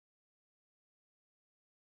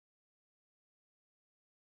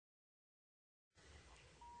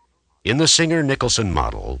In the Singer-Nicolson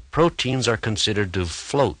model, proteins are considered to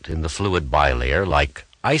float in the fluid bilayer like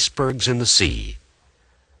icebergs in the sea.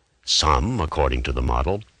 Some, according to the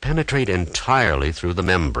model, penetrate entirely through the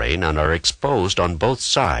membrane and are exposed on both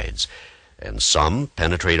sides, and some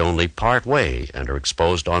penetrate only part way and are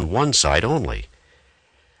exposed on one side only.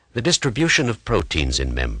 The distribution of proteins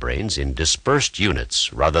in membranes in dispersed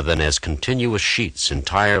units rather than as continuous sheets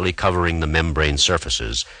entirely covering the membrane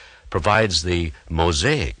surfaces provides the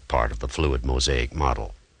mosaic part of the fluid mosaic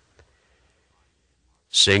model.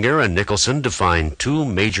 Singer and Nicholson define two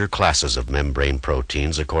major classes of membrane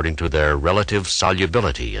proteins according to their relative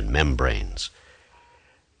solubility in membranes.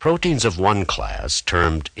 Proteins of one class,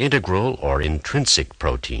 termed integral or intrinsic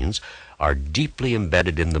proteins, are deeply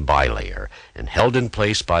embedded in the bilayer and held in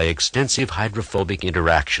place by extensive hydrophobic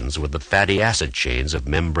interactions with the fatty acid chains of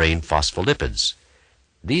membrane phospholipids.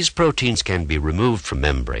 These proteins can be removed from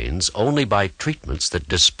membranes only by treatments that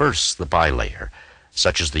disperse the bilayer,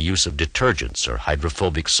 such as the use of detergents or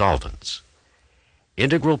hydrophobic solvents.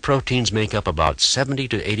 Integral proteins make up about 70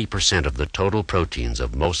 to 80% of the total proteins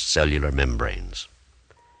of most cellular membranes.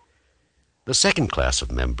 The second class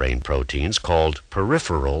of membrane proteins, called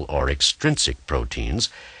peripheral or extrinsic proteins,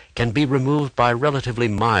 can be removed by relatively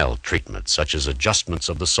mild treatments, such as adjustments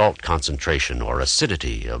of the salt concentration or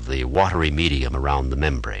acidity of the watery medium around the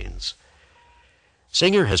membranes.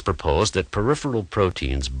 Singer has proposed that peripheral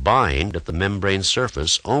proteins bind at the membrane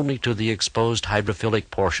surface only to the exposed hydrophilic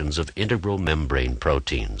portions of integral membrane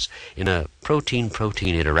proteins in a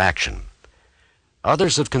protein-protein interaction.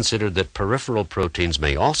 Others have considered that peripheral proteins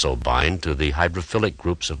may also bind to the hydrophilic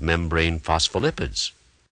groups of membrane phospholipids.